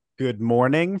Good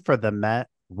morning for the Met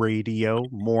Radio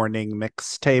Morning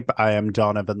Mixtape. I am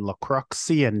Donovan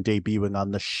LaCroixy, and debuting on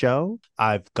the show,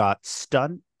 I've got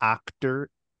stunt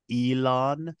actor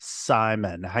Elan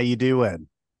Simon. How you doing?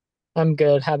 I'm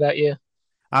good. How about you?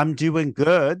 I'm doing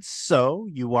good. So,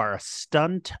 you are a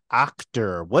stunt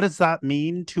actor. What does that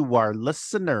mean to our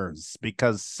listeners?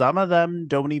 Because some of them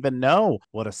don't even know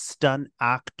what a stunt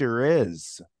actor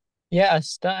is. Yeah, a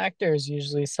stunt actor is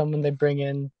usually someone they bring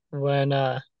in when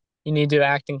you need to do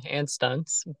acting and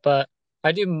stunts, but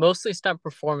I do mostly stunt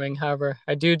performing. However,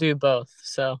 I do both.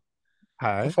 So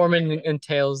Okay. performing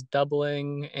entails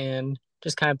doubling and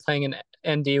just kind of playing an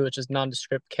ND, which is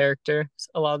nondescript character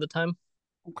a lot of the time.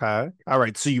 Okay. All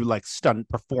right. So you like stunt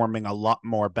performing a lot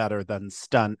more better than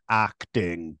stunt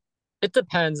acting. It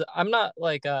depends. I'm not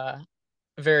like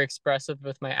very expressive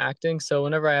with my acting, so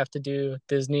whenever I have to do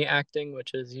Disney acting,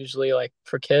 which is usually like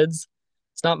for kids,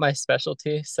 it's not my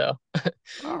specialty. So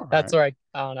All that's right. where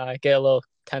I don't know, I get a little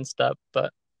tensed up,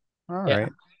 but All yeah.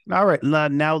 right. All right.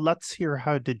 Now let's hear,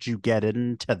 how did you get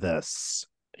into this?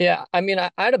 Yeah, I mean,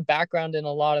 I had a background in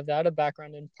a lot of that. I had a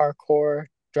background in parkour,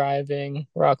 driving,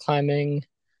 rock climbing,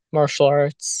 martial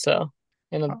arts, so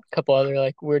and a Oh, couple other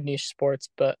like weird niche sports.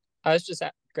 But I was just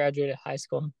at graduated high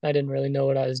school. I didn't really know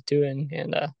what I was doing,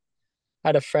 and I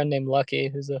had a friend named Lucky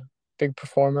who's a big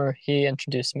performer. He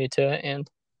introduced me to it, and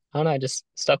I don't know, I just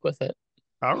stuck with it.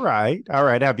 all right. All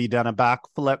right. Have you done a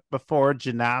backflip before?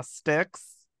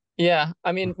 Gymnastics? Yeah,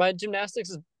 I mean, my gymnastics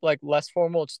is like less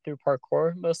formal. It's through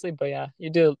parkour mostly, but yeah, you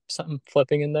do some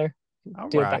flipping in there, All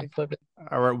do a right. backflip.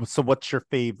 All right. So what's your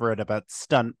favorite about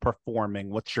stunt performing?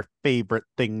 What's your favorite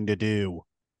thing to do?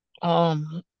 I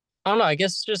don't know. I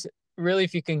guess just really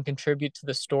if you can contribute to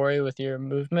the story with your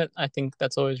movement, I think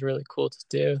that's always really cool to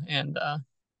do. And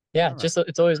yeah, All right. just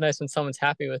it's always nice when someone's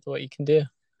happy with what you can do.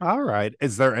 All right.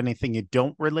 Is there anything you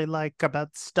don't really like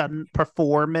about stunt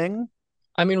performing?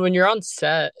 I mean, when you're on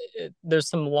set, there's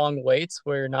some long waits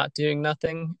where you're not doing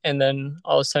nothing, and then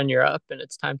all of a sudden you're up and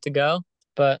it's time to go.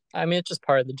 But I mean, it's just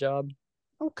part of the job.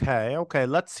 Okay, okay.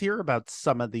 Let's hear about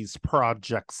some of these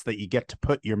projects that you get to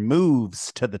put your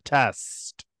moves to the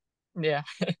test. Yeah.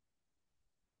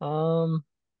 Um,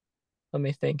 Let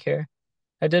me think here.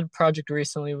 I did a project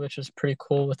recently, which was pretty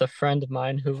cool with a friend of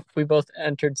mine who we both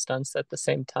entered stunts at the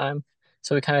same time.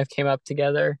 So we kind of came up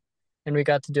together and we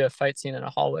got to do a fight scene in a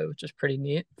hallway, which is pretty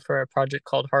neat for a project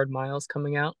called Hard Miles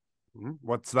coming out.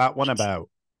 What's that one about?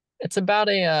 It's about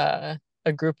a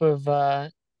group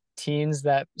of teens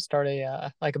that start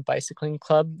a like a bicycling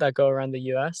club that go around the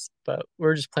US, but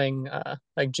we're just playing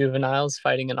like juveniles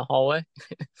fighting in a hallway.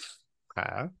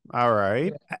 Okay, all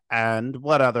right. Yeah. And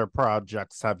what other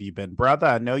projects have you been, brother?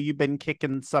 I know you've been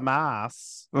kicking some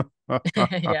ass.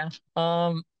 Yeah.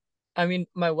 I mean,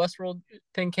 my Westworld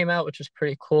thing came out, which was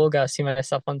pretty cool. Got to see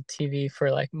myself on TV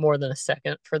for like more than a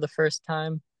second for the first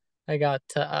time. I got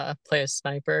to play a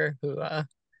sniper who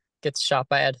gets shot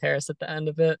by Ed Harris at the end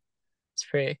of it. It's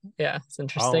pretty, yeah, it's Oh,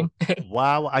 interesting.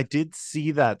 wow. I did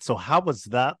see that. So how was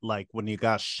that like when you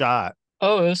got shot?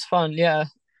 Oh, it was fun. Yeah,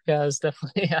 yeah, it was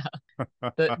definitely yeah.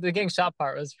 The getting shot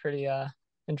part was pretty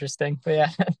interesting. But yeah,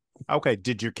 Okay,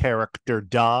 did your character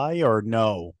die or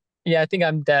no? yeah, I think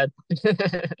I'm dead.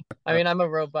 I mean, I'm a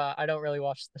robot. I don't really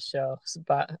watch the show,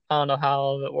 but I don't know how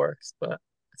all of it works. But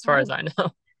as far as Oh, I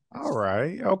know. all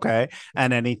right. Okay.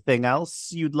 And anything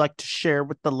else you'd like to share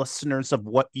with the listeners of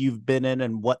what you've been in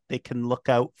and what they can look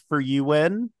out for you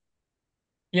in?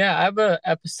 Yeah, I have a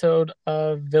episode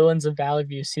of Villains of Valley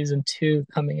View season 2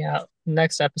 coming out.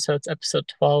 Next episode's episode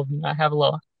 12, and I have a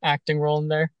little acting role in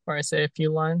there where I say a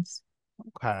few lines.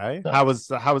 Okay. So, How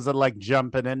was it like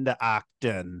jumping into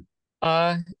acting?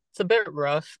 it's a bit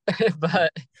rough,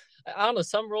 but I don't know.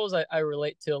 Some roles I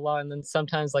relate to a lot, and then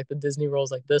sometimes like the Disney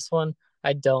roles, like this one,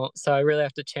 I don't. So I really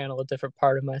have to channel a different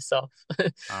part of myself.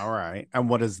 All right. And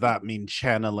what does that mean,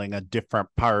 channeling a different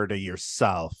part of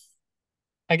yourself?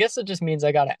 I guess it just means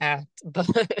I gotta act, but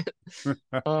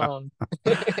um,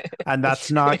 And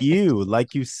that's not you.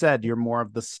 Like you said, you're more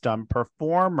of the stunt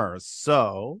performer.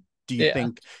 So, do you yeah.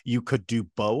 think you could do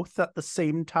both at the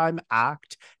same time,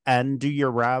 act and do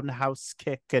your roundhouse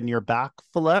kick and your back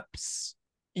flips?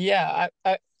 Yeah,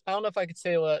 I don't know if I could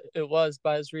say what it was,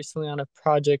 but I was recently on a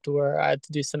project where I had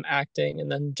to do some acting and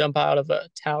then jump out of a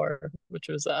tower, which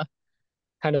was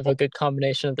kind of a good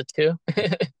combination of the two.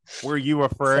 Were you So,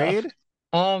 afraid?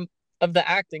 um, of the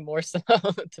acting more so,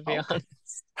 to be Okay.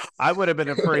 honest. I would have been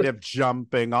afraid of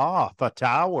jumping off a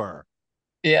tower.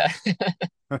 Yeah,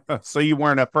 So you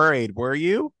weren't afraid, were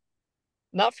you?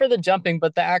 not for the jumping,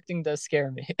 but the acting does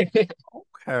scare me.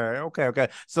 Okay, okay, okay.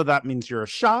 So that means you're a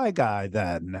shy guy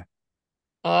then.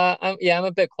 Yeah, I'm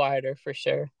a bit quieter for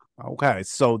sure. Okay,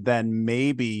 so then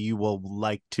maybe you will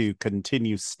like to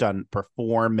continue stunt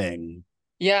performing.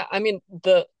 Yeah, I mean,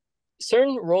 the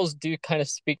certain roles do kind of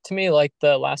speak to me, like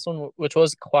the last one, which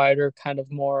was quieter, kind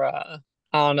of more, I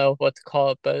don't know what to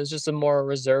call it, but it's just a more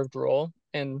reserved role.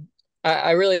 And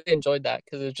I really enjoyed that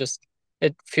because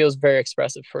it feels very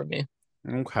expressive for me.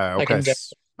 Okay, Like okay. in general,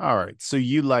 All right. So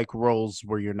you like roles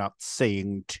where you're not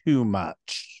saying too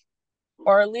much.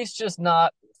 or at least just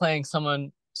not playing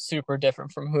someone super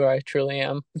different from who I truly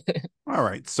am. All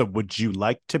right. So would you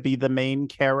like to be the main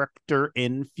character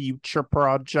in future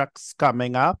projects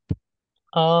coming up?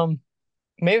 Um,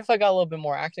 Maybe if I got a little bit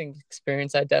more acting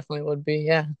experience, I definitely would be.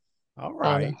 Yeah. All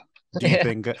I don't know. right. Do you Yeah.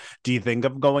 think do you think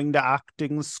of going to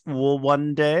acting school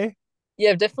one day?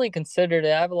 Yeah, I've definitely considered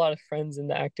it. I have a lot of friends in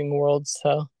the acting world,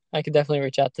 so I could definitely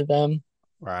reach out to them.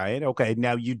 Right. Okay.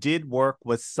 Now you did work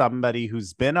with somebody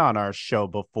who's been on our show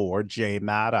before, Jay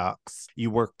Maddox.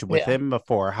 You worked with Yeah. him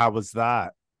before. How was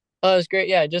that? Oh, it was great.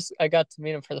 Yeah, I got to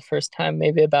meet him for the first time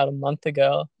maybe about a month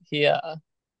ago.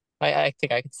 I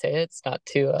think I could say it. It's not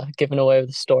too giving away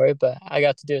the story, but I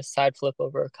got to do a side flip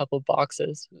over a couple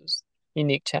boxes. It was a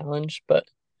unique challenge, but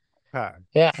Okay.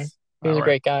 yeah, he All was a right.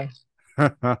 great guy.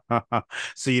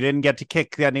 So you didn't get to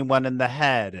kick anyone in the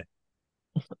head.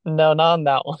 No, not on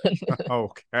that one.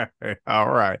 Okay. All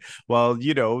right. Well,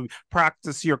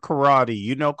 practice your karate.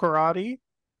 You know karate?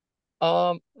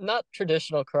 Not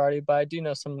traditional karate, but I do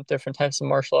know some different types of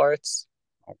martial arts.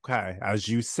 Okay. As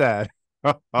you said.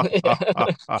 Yeah.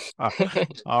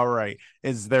 All right.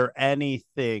 Is there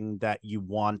anything that you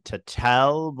want to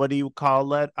tell? What do you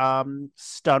call it?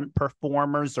 Stunt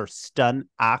performers or stunt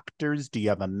actors? Do you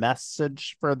have a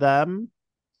message for them?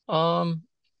 Um,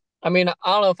 I mean, I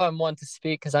don't know if I'm one to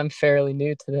speak because I'm fairly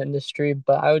new to the industry,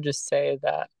 but I would just say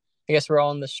that I guess we're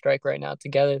all in the strike right now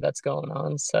together that's going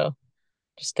on. So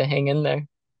just to hang in there.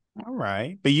 All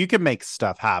right. But you can make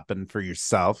stuff happen for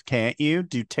yourself, can't you?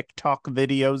 Do TikTok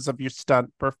videos of your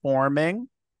stunt performing?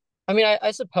 I mean,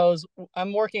 I suppose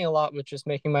I'm working a lot with just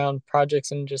making my own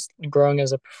projects and just growing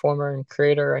as a performer and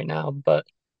creator right now, but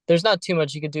there's not too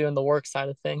much you could do in the work side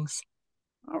of things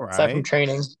All aside from right.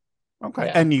 training. Okay.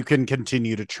 Yeah, And you can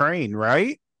continue to train,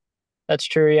 right? that's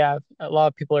true. Yeah, a lot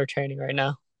of people are training right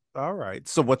now. All right.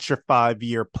 So what's your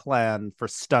 5-year plan for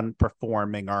stunt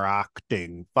performing or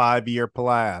acting? 5-year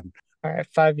plan. All right,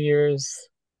 5 years.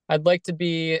 I'd like to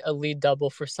be a lead double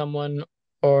for someone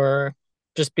or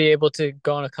just be able to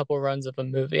go on a couple runs of a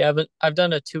movie. I've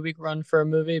done a 2 week run for a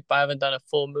movie, but I haven't done a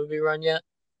full movie run yet.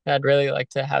 And I'd really like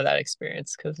to have that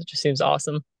experience because it just seems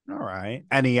awesome. All right.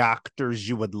 Any actors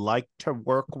you would like to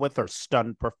work with, or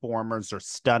stunt performers or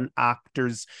stunt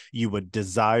actors you would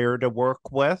desire to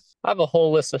work with? I have a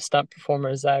whole list of stunt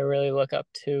performers that I really look up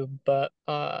to, but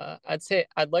I'd say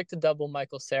I'd like to double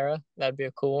Michael Cera. That'd be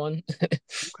a cool one.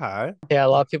 Okay. Yeah, a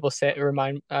lot of people say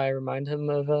I remind him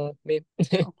of me.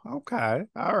 Okay.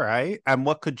 All right. And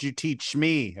what could you teach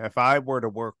me if I were to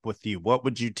work with you? What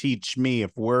would you teach me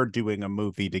if we're doing a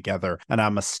movie together and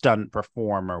I'm a stunt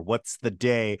performer? What's the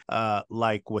day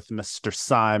like with Mr.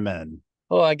 Simon?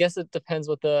 Well, I guess it depends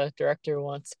what the director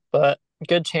wants, but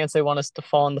good chance they want us to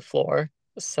fall on the floor.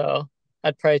 So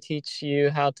I'd probably teach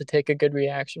you how to take a good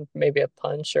reaction from maybe a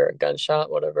punch or a gunshot,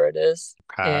 whatever it is,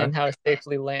 Okay. and how to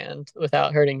safely land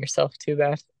without hurting yourself too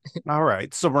bad. All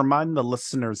right. So remind the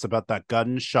listeners about that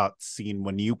gunshot scene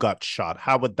when you got shot.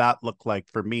 How would that look like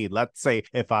for me? Let's say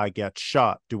if I get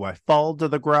shot, do I fall to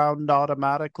the ground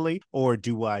automatically or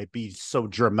do I be so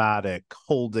dramatic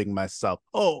holding myself?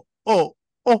 Oh, oh,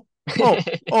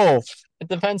 oh. It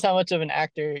depends how much of an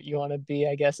actor you want to be,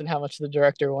 I guess, and how much the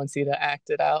director wants you to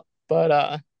act it out.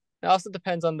 But it also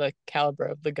depends on the caliber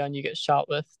of the gun you get shot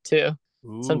with too.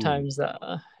 Ooh. Sometimes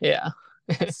yeah.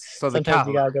 So the Sometimes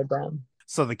you cal gotta go down.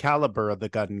 so the caliber of the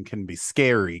gun can be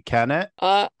scary, can it?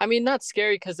 I mean, not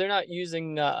scary because they're not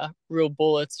using real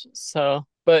bullets. So,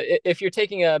 but if you're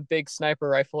taking a big sniper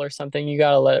rifle or something, you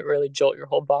gotta let it really jolt your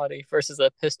whole body. Versus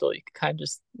a pistol, you can kind of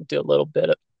just do a little bit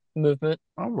of movement.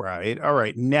 All right. All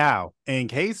right. Now, in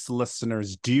case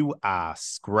listeners do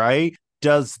ask, right?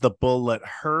 Does the bullet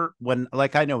hurt when,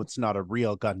 like, I know it's not a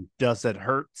real gun. Does it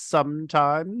hurt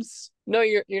sometimes? No,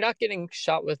 you're not getting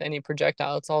shot with any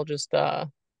projectile. It's all just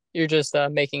you're just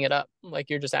making it up. Like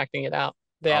you're just acting it out.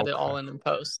 They add it Okay. all in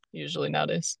post usually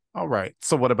nowadays. All right.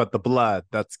 So, what about the blood?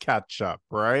 That's ketchup,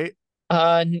 right?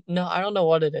 No, I don't know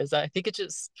what it is. I think it's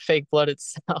just fake blood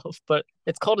itself, but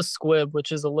it's called a squib,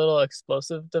 which is a little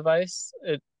explosive device.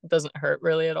 It doesn't hurt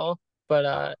really at all,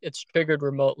 but it's triggered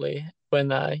remotely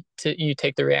when you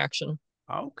take the reaction.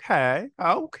 Okay.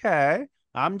 Okay.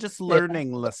 I'm just Yeah.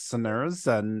 learning, listeners,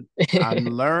 and I'm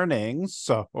learning.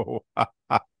 So,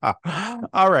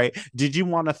 all right. Did you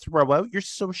want to throw out your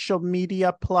social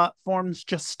media platforms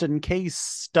just in case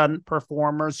stunt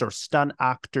performers or stunt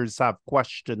actors have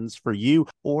questions for you,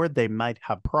 or they might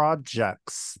have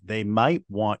projects they might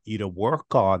want you to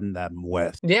work on them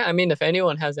with? Yeah, I mean, if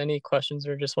anyone has any questions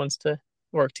or just wants to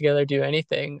work together, do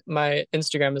anything, my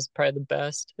Instagram is probably the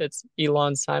best. It's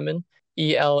Elan Simon,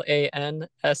 ELANSIMON.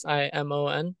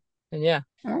 And yeah,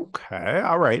 Okay.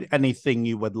 All right. Anything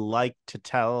you would like to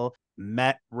tell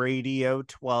Met Radio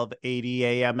 1280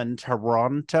 AM in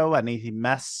Toronto? Any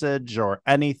message or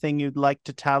anything you'd like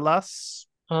to tell us?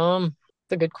 it's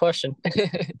a good question.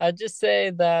 I'd just say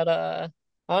that I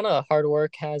don't know, hard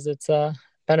work has its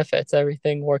benefits.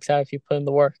 Everything works out if you put in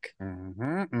the work.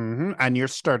 And you're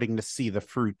starting to see the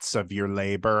fruits of your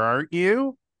labor, aren't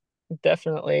you?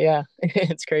 Definitely, yeah.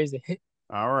 It's crazy.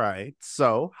 All right.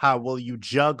 So, how will you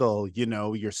juggle,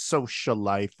 your social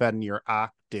life and your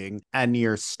acting and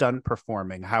your stunt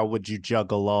performing? How would you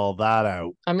juggle all that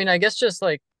out? I mean, I guess just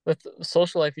like with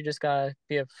social life, you just gotta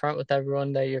be upfront with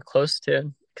everyone that you're close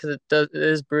to because it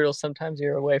is brutal. Sometimes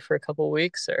you're away for a couple of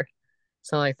weeks or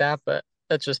something like that, but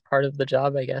that's just part of the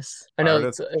job, I guess. I know Part of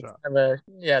it's the job. kind of a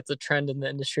yeah, it's a trend in the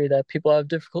industry that people have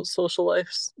difficult social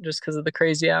lives just because of the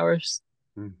crazy hours.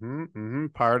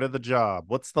 Part of the job.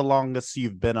 What's the longest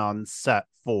you've been on set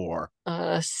for?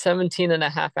 17 and a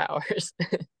half hours.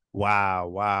 Wow,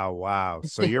 wow, wow.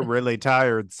 So you're really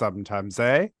tired sometimes,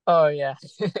 eh? Oh yeah.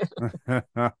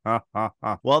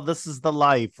 Well, this is the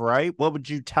life, right? What would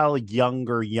you tell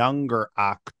younger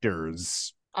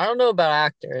actors? I don't know about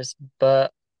actors,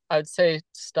 but I'd say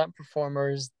stunt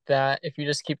performers that if you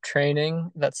just keep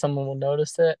training, that someone will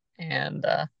notice it. And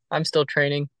I'm still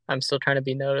training. I'm still trying to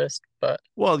be noticed, but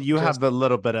Well, you just have a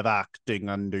little bit of acting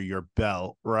under your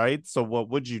belt, right? So what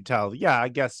would you tell? Yeah, I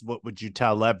guess what would you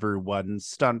tell everyone,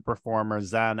 stunt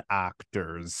performers and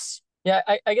actors? yeah,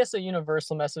 I guess a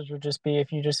universal message would just be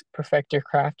if you just perfect your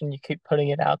craft and you keep putting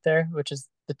it out there, which is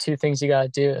the two things you got to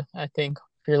do. I think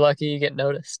if you're lucky, you get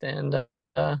noticed, and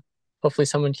hopefully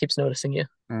someone keeps noticing you.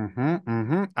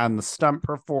 And the stunt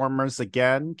performers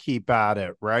again, keep at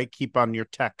it, right? Keep on your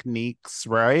techniques,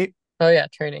 right? Oh yeah,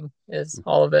 training is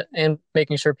all of it, and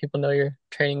making sure people know you're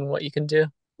training what you can do.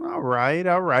 All right,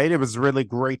 all right. It was really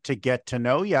great to get to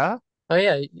know ya. Oh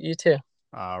yeah, you too.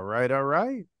 All right, all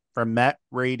right. From Met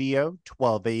Radio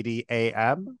 1280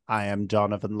 AM, I am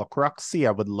Donovan LaCroixy.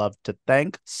 I would love to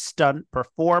thank stunt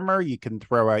performer. You can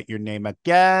throw out your name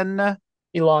again.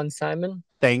 Elon Simon.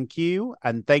 Thank you.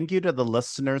 And thank you to the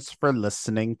listeners for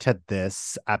listening to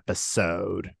this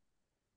episode.